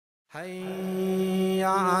حي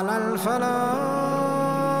على الفلاح.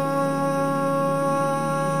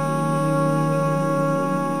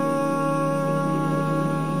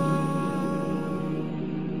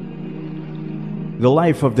 The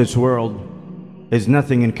life of this world is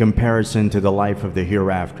nothing in comparison to the life of the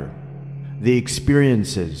hereafter. The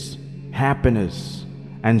experiences, happiness,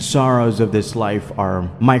 and sorrows of this life are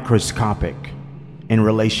microscopic in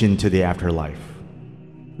relation to the afterlife.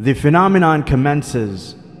 The phenomenon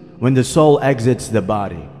commences when the soul exits the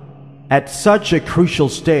body. At such a crucial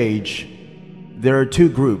stage, there are two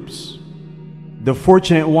groups: the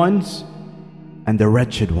fortunate ones and the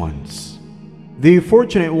wretched ones. The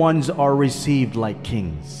fortunate ones are received like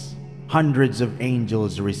kings. Hundreds of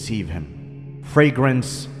angels receive him.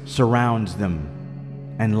 Fragrance surrounds them,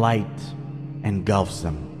 and light engulfs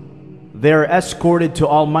them. They are escorted to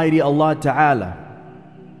Almighty Allah Ta'ala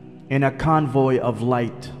in a convoy of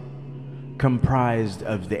light comprised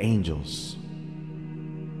of the angels.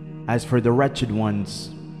 As for the wretched ones,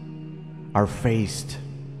 are faced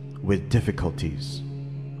with difficulties.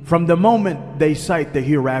 From the moment they sight the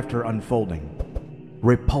hereafter unfolding,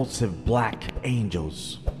 repulsive black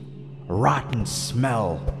angels, rotten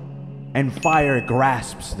smell, and fire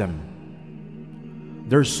grasps them.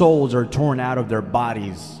 Their souls are torn out of their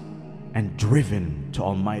bodies and driven to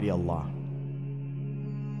Almighty Allah.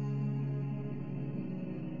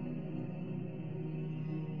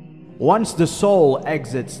 Once the soul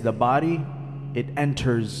exits the body, it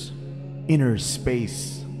enters inner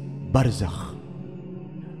space, barzakh.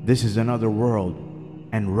 This is another world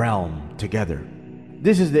and realm together.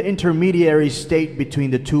 This is the intermediary state between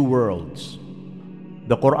the two worlds.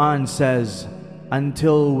 The Quran says,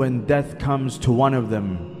 until when death comes to one of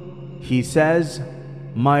them, he says,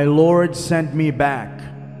 my Lord sent me back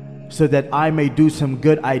so that I may do some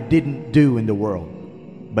good I didn't do in the world.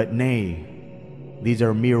 But nay, these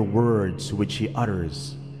are mere words which he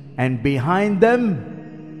utters, and behind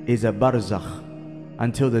them is a barzakh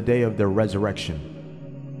until the day of their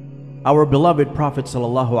resurrection. Our beloved Prophet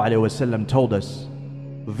ﷺ told us,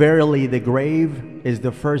 verily the grave is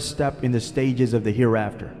the first step in the stages of the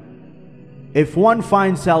hereafter. If one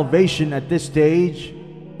finds salvation at this stage,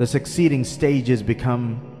 the succeeding stages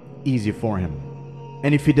become easy for him.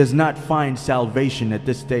 And if he does not find salvation at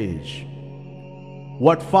this stage,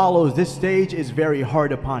 what follows this stage is very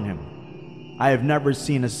hard upon him. I have never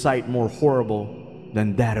seen a sight more horrible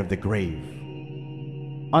than that of the grave.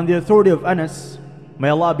 On the authority of Anas, may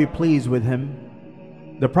Allah be pleased with him,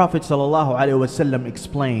 the Prophet ﷺ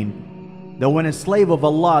explained that when a slave of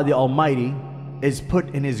Allah the Almighty is put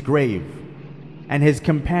in his grave and his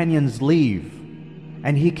companions leave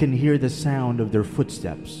and he can hear the sound of their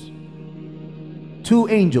footsteps, two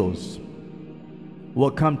angels will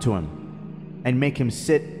come to him and make him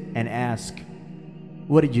sit and ask,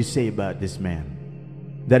 what did you say about this man?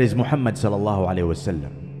 That is Muhammad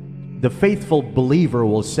ﷺ. The faithful believer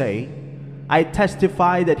will say, I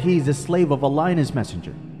testify that he is a slave of Allah and his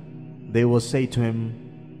messenger. They will say to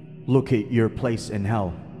him, look at your place in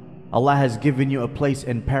hell. Allah has given you a place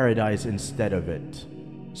in paradise instead of it.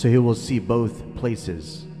 So he will see both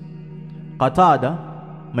places.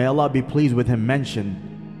 Qatada, may Allah be pleased with him,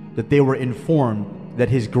 mentioned that they were informed that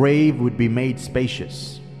his grave would be made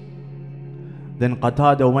spacious. Then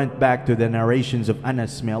Qatada went back to the narrations of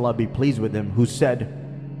Anas, may Allah be pleased with him, who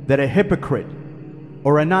said that a hypocrite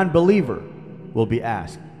or a non-believer will be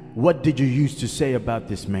asked, what did you used to say about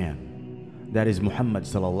this man? That is Muhammad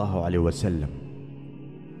sallallahu alaihi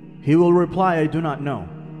wasallam. He will reply, I do not know,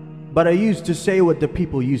 but I used to say what the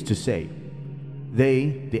people used to say.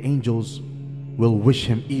 They, the angels, will wish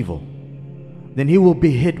him evil. Then he will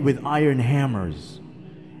be hit with iron hammers,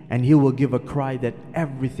 and he will give a cry that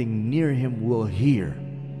everything near him will hear,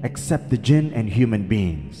 except the jinn and human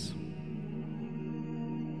beings.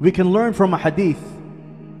 We can learn from a hadith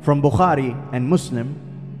from Bukhari and Muslim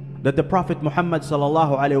that the Prophet Muhammad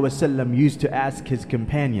ﷺ used to ask his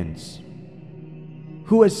companions,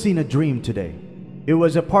 who has seen a dream today? It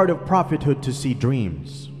was a part of prophethood to see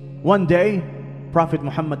dreams. One day, Prophet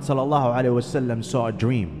Muhammad ﷺ saw a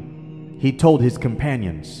dream. He told his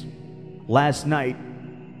companions, last night,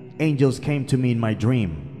 angels came to me in my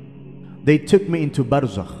dream. They took me into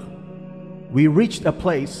barzakh. We reached a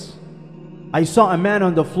place. I saw a man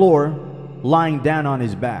on the floor lying down on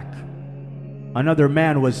his back. Another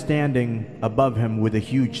man was standing above him with a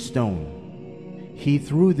huge stone. He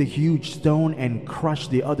threw the huge stone and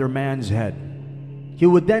crushed the other man's head. He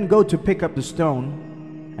would then go to pick up the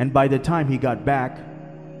stone, and by the time he got back,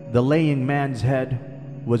 the laying man's head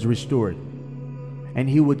was restored. And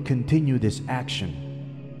he would continue this action.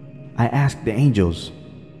 I asked the angels,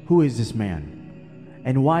 who is this man?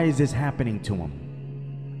 And why is this happening to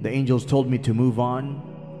him? The angels told me to move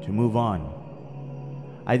on, to move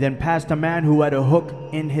on. I then passed a man who had a hook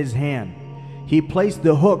in his hand. He placed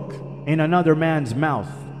the hook in another man's mouth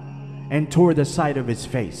and tore the side of his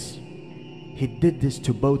face. He did this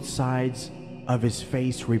to both sides of his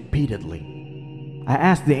face repeatedly. I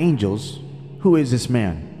asked the angels, who is this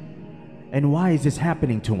man? And why is this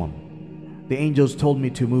happening to him? The angels told me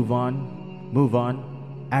to move on, move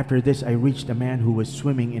on. After this, I reached a man who was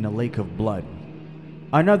swimming in a lake of blood.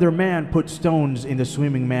 Another man put stones in the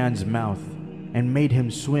swimming man's mouth and made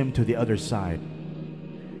him swim to the other side.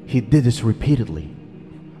 He did this repeatedly.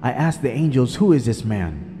 I asked the angels, who is this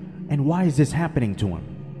man? And why is this happening to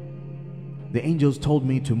him? The angels told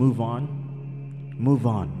me to move on, move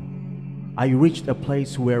on. I reached a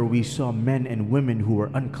place where we saw men and women who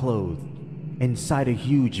were unclothed inside a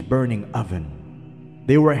huge burning oven.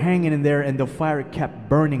 They were hanging in there and the fire kept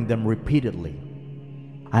burning them repeatedly.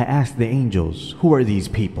 I asked the angels, who are these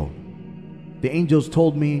people? The angels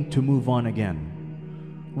told me to move on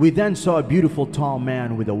again. We then saw a beautiful tall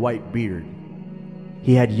man with a white beard.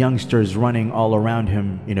 He had youngsters running all around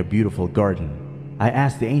him in a beautiful garden. I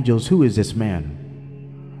asked the angels, who is this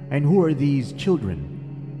man? And who are these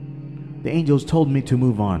children? The angels told me to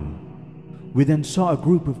move on. We then saw a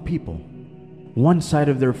group of people. One side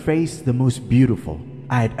of their face the most beautiful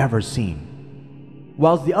I had ever seen,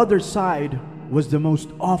 whilst the other side was the most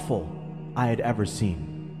awful I had ever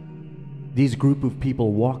seen. These group of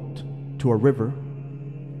people walked to a river,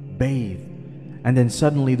 bathed, and then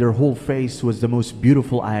suddenly their whole face was the most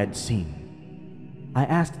beautiful I had seen. I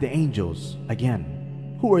asked the angels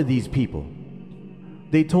again, who are these people?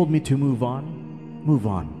 They told me to move on, move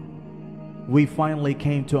on. We finally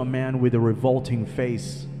came to a man with a revolting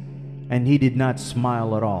face, and he did not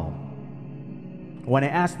smile at all. When I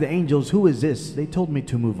asked the angels, who is this? They told me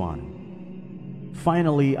to move on.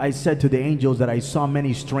 Finally, I said to the angels that I saw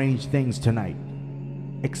many strange things tonight.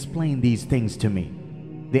 Explain these things to me.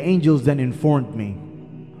 The angels then informed me.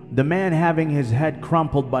 The man having his head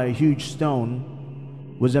crumpled by a huge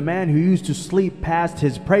stone was a man who used to sleep past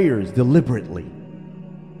his prayers deliberately.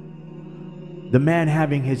 The man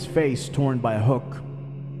having his face torn by a hook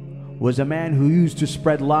was a man who used to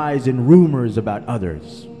spread lies and rumors about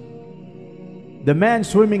others. The man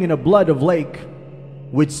swimming in a blood of lake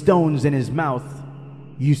with stones in his mouth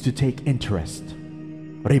used to take interest.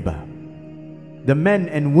 Riba. The men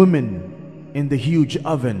and women in the huge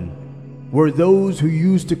oven were those who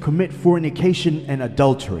used to commit fornication and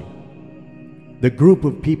adultery. The group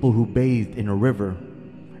of people who bathed in a river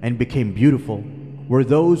and became beautiful were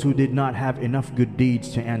those who did not have enough good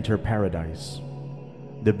deeds to enter paradise.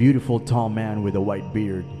 The beautiful tall man with a white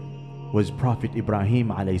beard was Prophet Ibrahim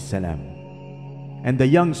alayhi salam, and the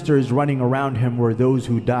youngsters running around him were those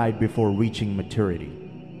who died before reaching maturity.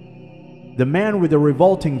 The man with a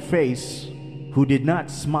revolting face who did not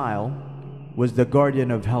smile was the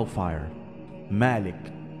guardian of hellfire, Malik.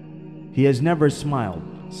 He has never smiled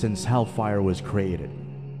since hellfire was created.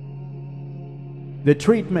 The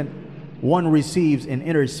treatment one receives in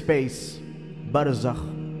inner space,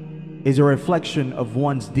 barzakh, is a reflection of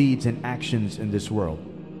one's deeds and actions in this world.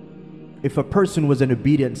 If a person was an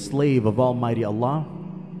obedient slave of Almighty Allah,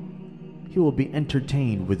 he will be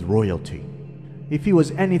entertained with royalty. If he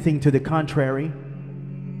was anything to the contrary,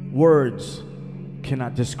 words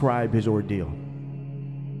cannot describe his ordeal.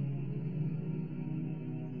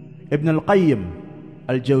 Ibn al-Qayyim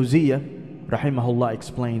al-Jawziyah rahimahullah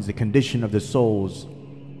explains the condition of the souls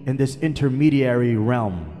in this intermediary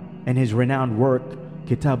realm in his renowned work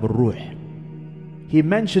Kitab al-Ruh. He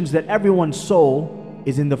mentions that everyone's soul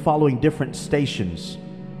is in the following different stations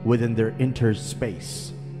within their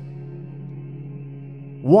interspace.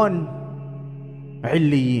 1.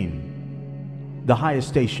 Illiyin, the highest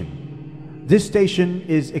station. This station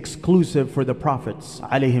is exclusive for the prophets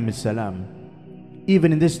alayhim salam.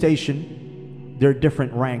 Even in this station, there are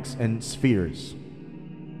different ranks and spheres.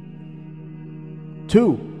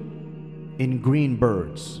 2. In green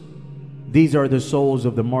birds. These are the souls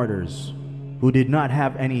of the martyrs who did not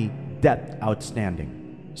have any debt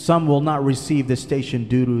outstanding. Some will not receive the station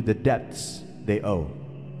due to the debts they owe.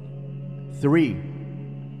 3.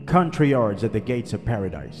 Country yards at the gates of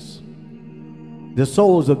paradise. The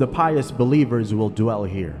souls of the pious believers will dwell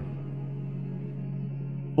here.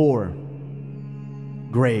 4.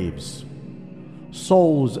 Graves.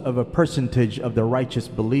 Souls of a percentage of the righteous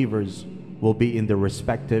believers will be in their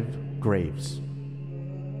respective graves.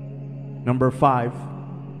 Number 5,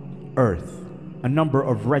 earth. A number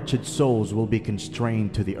of wretched souls will be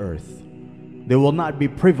constrained to the earth. They will not be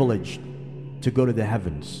privileged to go to the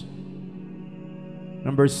heavens.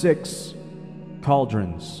 Number 6,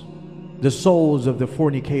 cauldrons. The souls of the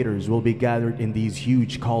fornicators will be gathered in these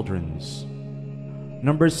huge cauldrons.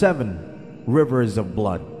 Number 7, rivers of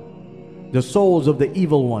blood. The souls of the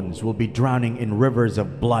evil ones will be drowning in rivers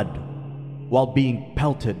of blood while being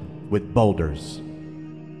pelted with boulders.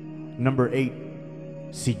 Number 8,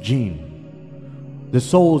 Sijin. The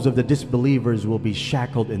souls of the disbelievers will be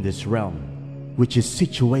shackled in this realm, which is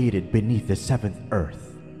situated beneath the 7th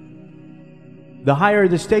earth. The higher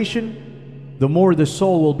the station, the more the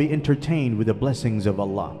soul will be entertained with the blessings of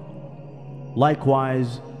Allah.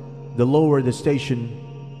 Likewise, the lower the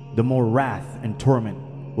station, the more wrath and torment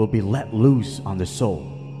will be let loose on the soul.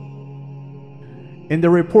 In the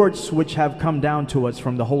reports which have come down to us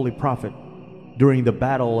from the Holy Prophet during the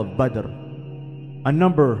battle of Badr, a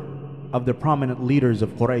number of the prominent leaders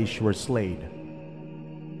of Quraysh were slain.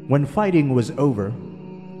 When fighting was over,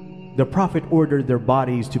 the Prophet ordered their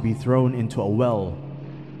bodies to be thrown into a well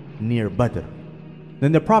near Badr.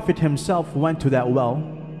 Then the Prophet himself went to that well,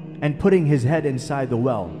 and putting his head inside the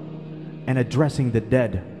well and addressing the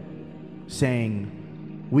dead, saying,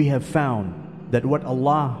 "We have found that what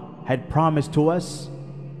Allah had promised to us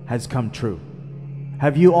has come true.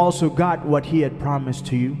 Have you also got what He had promised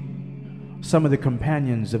to you?" Some of the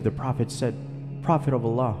companions of the Prophet said, "Prophet of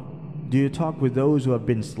Allah, do you talk with those who have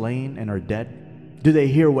been slain and are dead? Do they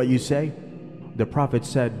hear what you say?" The Prophet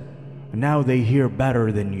said, "Now they hear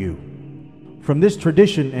better than you." From this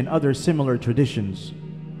tradition and other similar traditions,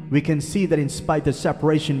 we can see that in spite of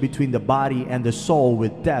separation between the body and the soul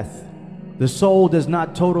with death, the soul does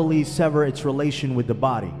not totally sever its relation with the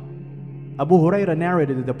body. Abu Hurairah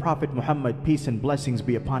narrated that the Prophet Muhammad, peace and blessings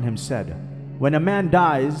be upon him, said, "When a man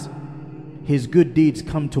dies, his good deeds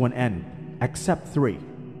come to an end, except 3: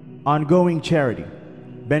 ongoing charity,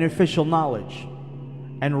 beneficial knowledge,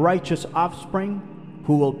 and righteous offspring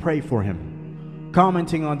who will pray for him."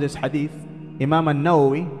 Commenting on this hadith, Imam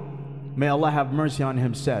an-Nawawi, may Allah have mercy on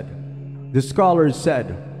him, said, "The scholars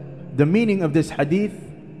said, the meaning of this hadith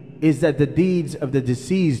is that the deeds of the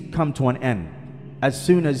deceased come to an end as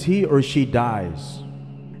soon as he or she dies,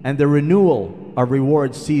 and the renewal of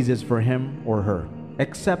reward ceases for him or her,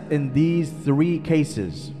 except in these 3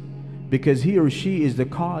 cases, because he or she is the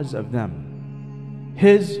cause of them.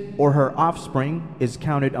 His or her offspring is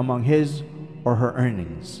counted among his or her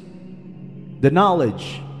earnings. The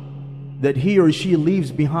knowledge that he or she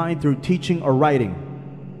leaves behind through teaching or writing.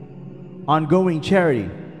 Ongoing charity,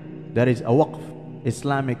 that is a waqf,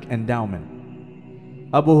 Islamic endowment."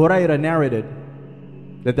 Abu Hurairah narrated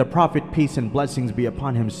that the Prophet, peace and blessings be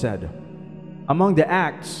upon him, said, "Among the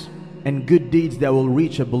acts and good deeds that will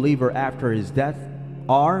reach a believer after his death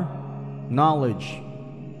are knowledge,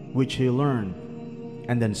 which he learned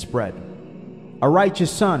and then spread, a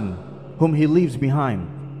righteous son whom he leaves behind,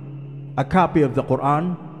 a copy of the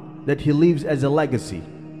Quran that he leaves as a legacy,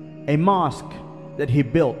 a mosque that he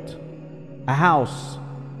built, a house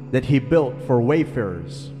that he built for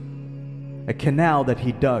wayfarers, a canal that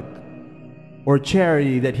he dug, or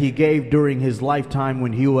charity that he gave during his lifetime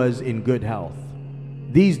when he was in good health.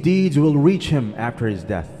 These deeds will reach him after his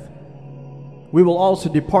death. We will also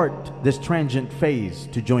depart this transient phase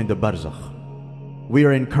to join the barzakh. We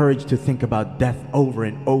are encouraged to think about death over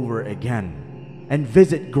and over again, and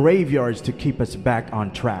visit graveyards to keep us back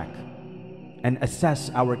on track, and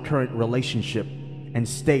assess our current relationship and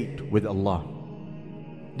state with Allah.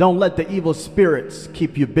 Don't let the evil spirits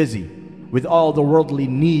keep you busy with all the worldly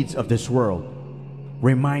needs of this world.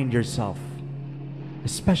 Remind yourself,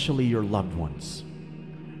 especially your loved ones,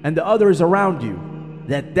 and the others around you,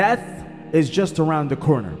 that death is just around the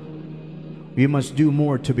corner. We must do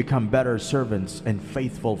more to become better servants and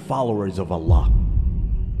faithful followers of Allah.